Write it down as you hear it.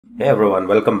Hey everyone,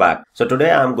 welcome back. So today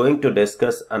I'm going to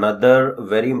discuss another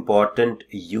very important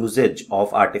usage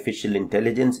of artificial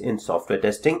intelligence in software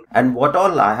testing and what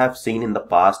all I have seen in the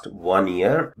past 1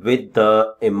 year with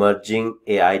the emerging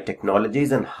AI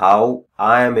technologies and how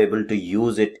I am able to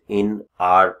use it in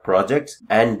our projects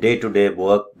and day-to-day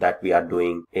work that we are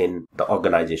doing in the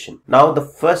organization. Now, the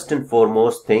first and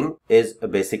foremost thing is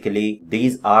basically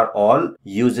these are all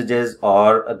usages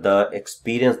or the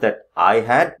experience that I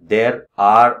had. There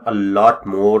are a lot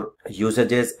more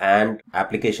usages and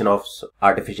application of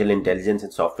artificial intelligence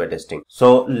in software testing.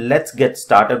 So let's get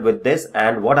started with this,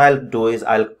 and what I'll do is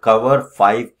I'll cover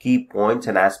 5 key points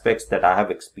and aspects that I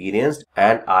have experienced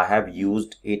and I have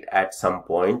used it at some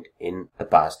point in the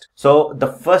past. So the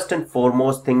first and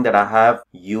foremost thing that I have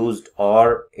used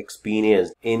or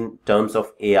experienced in terms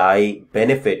of AI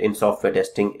benefit in software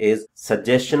testing is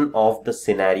suggestion of the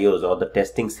scenarios or the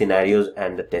testing scenarios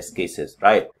and the test cases.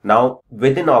 Right now,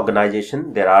 within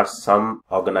organization, there are some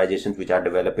organizations which are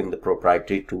developing the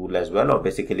proprietary tool as well, or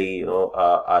basically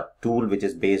a tool which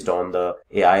is based on the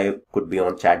AI, could be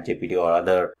on ChatGPT or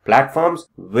other platforms,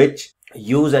 which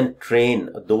use and train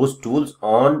those tools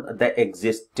on the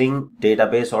existing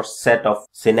database or set of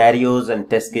scenarios and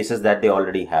test cases that they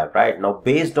already have. Right now,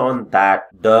 based on that,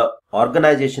 the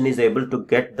organization is able to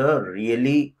get the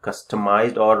really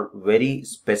customized or very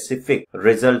specific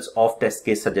results of test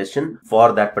case suggestion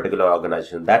for that particular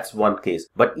organization. That's one case.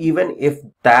 But even if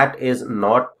that is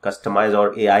not customized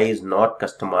or AI is not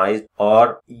customized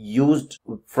or used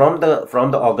from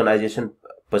the organization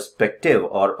perspective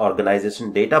or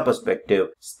organization data perspective,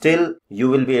 still you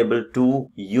will be able to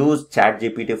use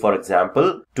ChatGPT, for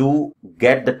example, to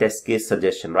get the test case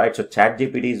suggestion, right? So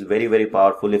ChatGPT is very, very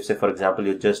powerful. If, say, for example,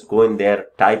 you just go in there,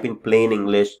 type in plain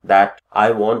English that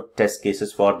I want test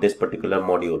cases for this particular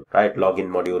module, right? Login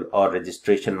module or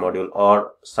registration module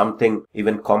or something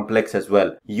even complex as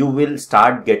well. You will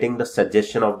start getting the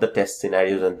suggestion of the test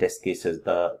scenarios and test cases,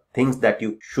 the things that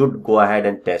you should go ahead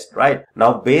and test. Right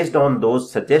now, based on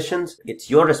those suggestions, it's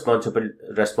your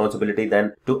responsibility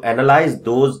then to analyze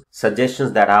those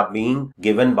suggestions that are being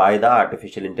given by the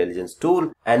artificial intelligence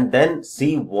tool and then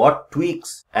see what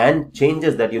tweaks and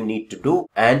changes that you need to do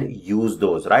and use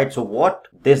those. Right, so what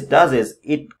this does is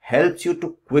it helps you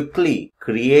to quickly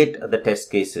create the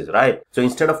test cases. Right, so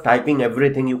instead of typing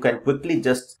everything, you can quickly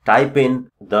just type in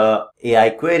the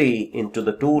AI query into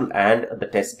the tool and the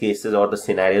test cases or the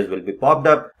scenarios will be popped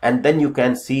up, and then you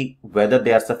can see whether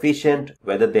they are sufficient,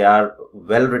 whether they are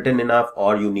well written enough,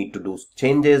 or you need to do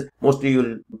changes. Mostly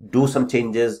you'll do some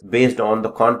changes based on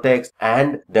the context,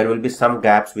 and there will be some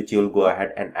gaps which you'll go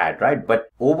ahead and add. Right,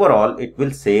 but overall it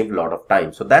will save a lot of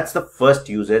time. So that's the first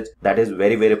usage that is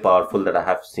very, very powerful that I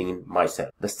have seen myself.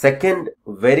 The second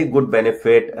very good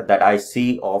benefit that I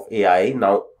see of AI,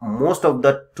 now most of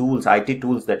the tools, IT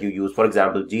tools that you use, for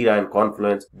example JIRA and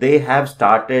Confluence, they have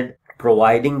started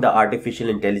providing the artificial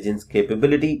intelligence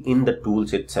capability in the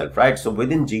tools itself. Right, so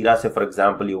within JIRA, say for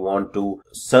example you want to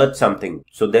search something,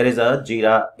 so there is a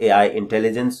JIRA AI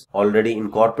intelligence already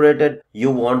incorporated. You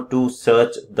want to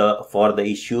search for the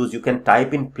issues, you can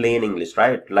type in plain English.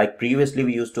 Right, like previously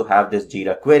we used to have this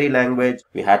JIRA query language,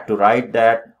 we had to write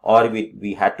that, or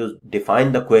we had to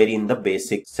define the query in the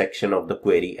basic section of the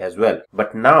query as well.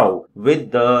 But now with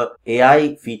the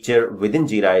AI feature within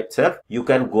JIRA itself, you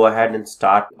can go ahead and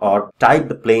start or type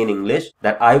the plain English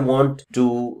that I want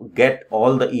to get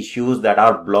all the issues that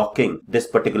are blocking this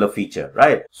particular feature.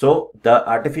 Right, so the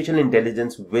artificial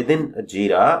intelligence within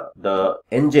JIRA, the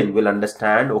engine will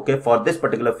understand, okay, for this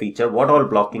particular feature what all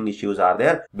blocking issues are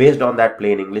there. Based on that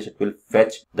plain English, it will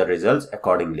fetch the results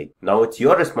accordingly. Now it's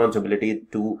your responsibility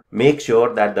to make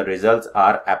sure that the results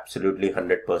are absolutely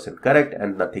 100% correct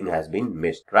and nothing has been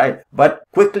missed. Right, but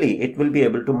quickly it will be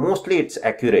able to, mostly it's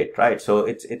accurate. Right, so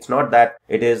it's not that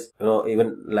it is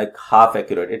even like half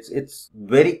accurate, it's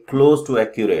very close to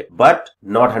accurate but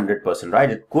not 100%. Right,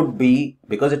 it could be,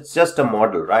 because it's just a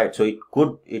model. Right, so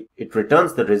it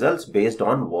returns the results based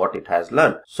on what it has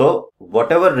learned. So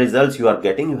whatever results you are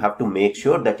getting, you have to make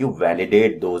sure that you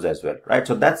validate those as well. Right,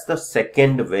 so that's the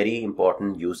second very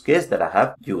important use case that I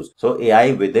have used. So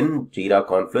AI within JIRA,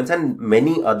 Confluence and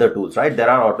many other tools. Right, there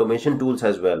are automation tools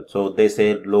as well. So they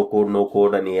say low code, no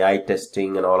code and AI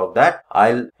testing and all of that.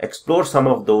 I'll explore some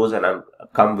of those and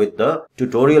come with the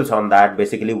tutorials on that,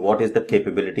 basically what is the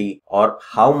capability or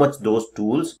how much those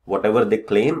tools, whatever they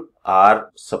claim, are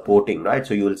supporting, right?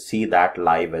 So you will see that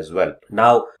live as well.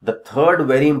 Now, the third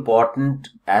very important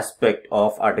aspect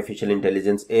of artificial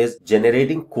intelligence is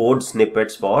generating code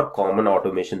snippets for common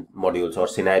automation modules or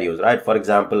scenarios, right? For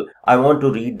example, I want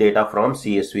to read data from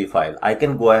CSV file. I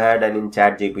can go ahead and in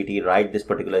ChatGPT write this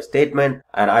particular statement,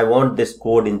 and I want this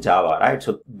code in Java, right?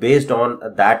 So based on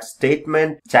that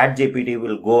statement, ChatGPT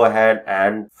will go ahead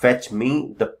and fetch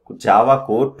me the Java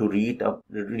code to read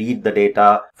the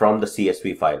data from the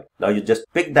CSV file. Now you just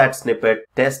pick that snippet,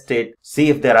 test it, see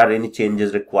if there are any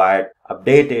changes required,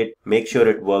 update it, make sure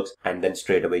it works, and then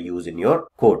straight away use in your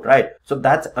code, right? So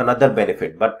that's another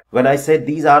benefit. But when I say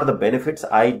these are the benefits,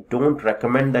 I don't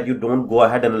recommend that you don't go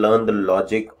ahead and learn the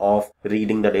logic of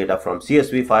reading the data from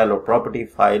CSV file or property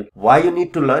file. Why you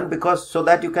need to learn? Because so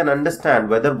that you can understand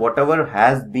whether whatever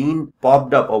has been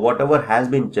popped up or whatever has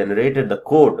been generated, the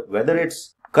code, whether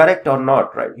it's correct or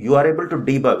not, right? You are able to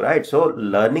debug, right? So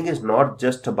learning is not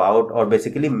just about, or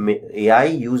basically AI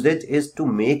usage is to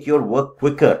make your work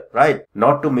quicker, right?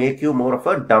 Not to make you more of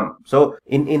a dumb. So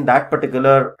in that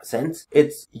particular sense,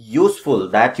 it's useful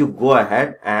that you go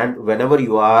ahead and whenever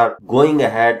you are going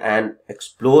ahead and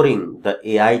exploring the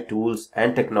AI tools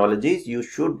and technologies, you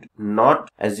should not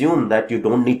assume that you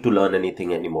don't need to learn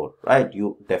anything anymore, right?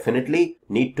 You definitely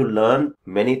need to learn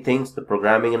many things, the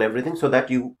programming and everything, so that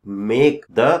you make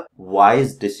the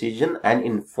wise decision and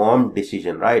informed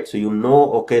decision, right? So you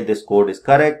know, okay, this code is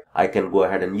correct, I can go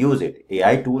ahead and use it.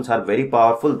 AI tools are very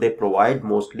powerful. They provide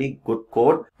mostly good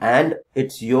code, and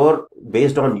it's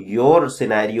based on your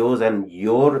scenarios and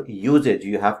your usage,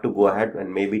 you have to go ahead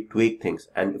and maybe tweak things.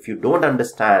 And if you don't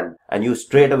understand and you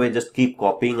straight away just keep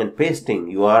copying and pasting,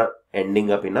 you are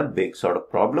ending up in a big sort of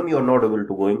problem. You are not able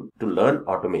to going to learn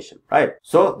automation, right?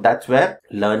 So that's where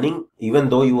learning, even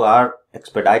though you are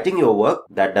expediting your work,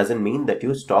 that doesn't mean that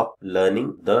you stop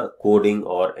learning the coding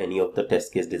or any of the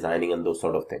test case designing and those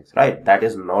sort of things, right? That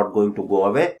is not going to go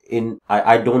away.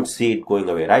 I don't see it going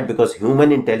away, right? Because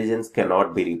human intelligence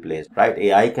cannot be replaced, right?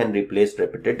 AI can replace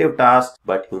repetitive tasks,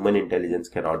 but human intelligence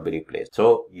cannot be replaced.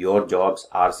 So your jobs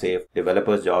are safe,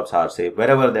 developers' jobs are safe.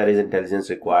 Wherever there is intelligence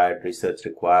required, research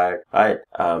required, right?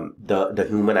 The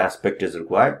human aspect is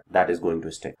required, that is going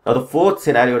to stay. Now the fourth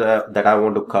scenario that I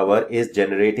want to cover is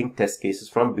generating test cases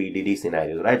from BDD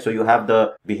scenarios, right? So you have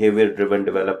the behavior driven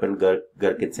development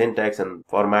Gherkin syntax and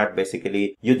format.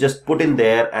 Basically you just put in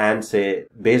there and say,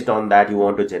 based on that you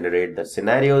want to generate the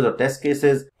scenarios or test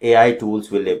cases. AI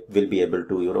tools will be able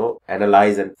to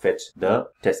analyze and fetch the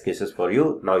test cases for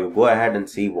you. Now you go ahead and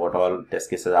see what all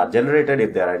test cases are generated.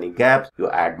 If there are any gaps,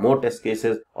 you add more test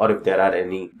cases, or if there are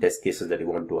any test cases that you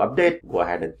want to update, go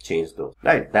ahead and change those,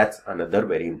 right? That's another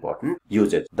very important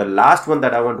usage. The last one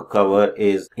that I want to cover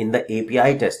is in the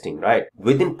API testing, right?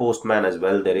 Within Postman as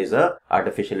well, there is a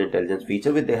artificial intelligence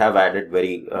feature which they have added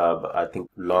very I think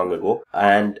long ago,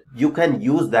 and you can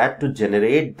use that to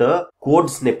generate the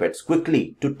code snippets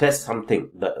quickly to test something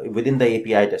within the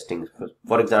API testing.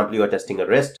 For example, you are testing a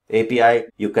REST API,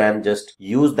 you can just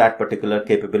use that particular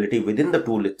capability within the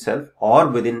tool itself or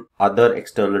within other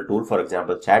external tool, for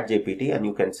example ChatGPT, and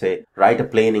you can say, write a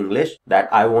plain English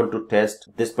that I want to test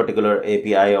this particular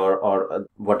API or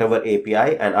whatever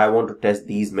API, and I want to test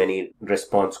these many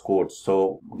response codes.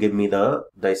 So give me the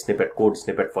code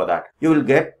snippet for that. You will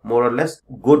get more or less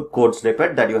good code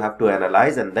snippet that you have to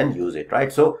analyze and then use it,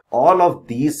 right? So all of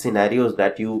these scenarios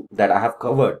that I have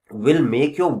covered will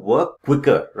make your work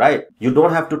quicker, right? You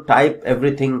don't have to type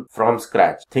everything from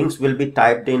scratch. Things will be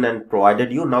typed in and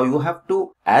provided you. Now you have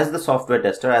to, as the software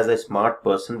tester, as a smart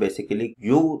person, basically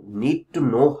you need to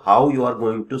know how you are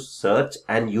going to search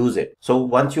and use it. So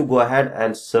once you go ahead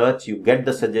and search, you get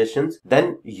the suggestions,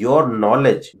 then your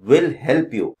knowledge will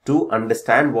help you to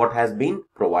understand what has been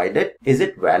provided. Is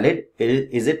it valid?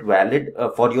 Is it valid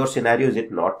for your scenario? Is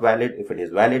it not valid? If it is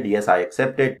valid, yes, I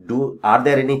accept it. Are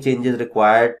there any changes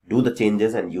required? Do the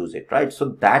changes and use it, right? So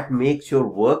that makes your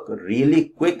work really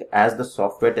quick as the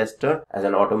software tester, as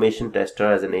an automation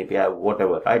tester, as an API,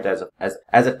 whatever, right? As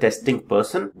a testing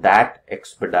person, that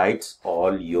expedites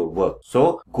all your work.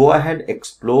 So go ahead,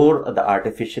 explore the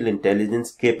artificial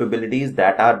intelligence capabilities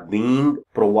that are being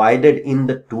provided in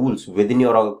the tools within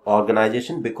your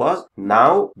organization, because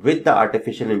now with the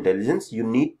artificial intelligence you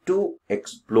need to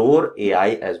explore AI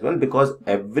as well, because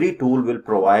every tool will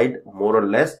provide more or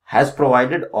less, has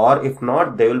provided, or if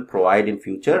not, they will provide in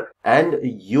future, and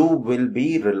you will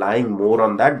be relying more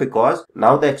on that, because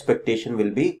now the expectation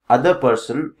will be other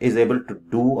person is able to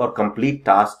do or complete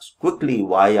tasks quickly.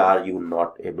 Why are you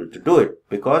not able to do it?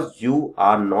 Because you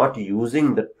are not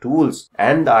using the tools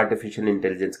and the artificial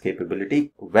intelligence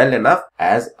capability well enough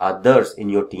as others in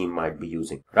your team might be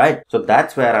using, right? So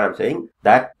that's where I'm saying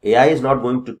that AI is not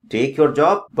going to take your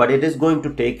job, but it is going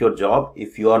to take your job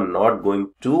if you are not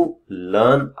going to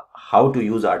learn how to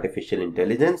use artificial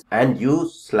intelligence, and you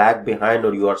slack behind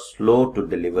or you are slow to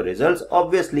deliver results.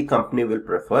 Obviously, company will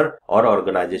prefer, or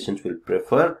organizations will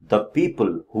prefer, the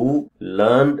people who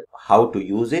learned how to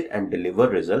use it and deliver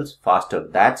results faster.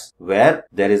 That's where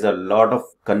there is a lot of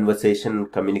conversation,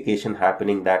 communication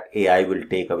happening that AI will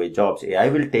take away jobs. AI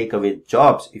will take away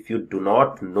jobs if you do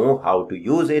not know how to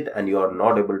use it and you are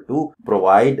not able to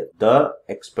provide the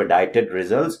expedited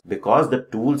results, because the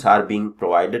tools are being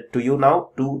provided to you now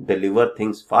to deliver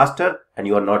things faster, and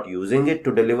you are not using it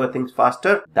to deliver things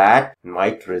faster. That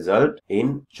might result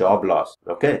in job loss.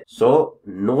 Okay, so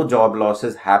no job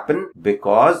losses happen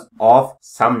because of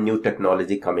some new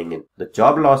technology coming in. The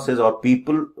job losses, or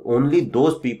people, only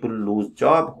those people lose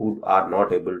job who are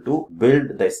not able to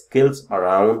build the skills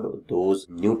around those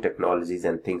new technologies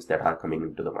and things that are coming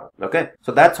into the market. Okay,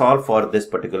 so that's all for this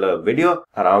particular video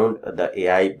around the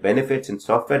AI benefits in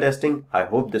software testing. I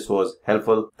hope this was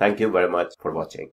helpful. Thank you very much for watching.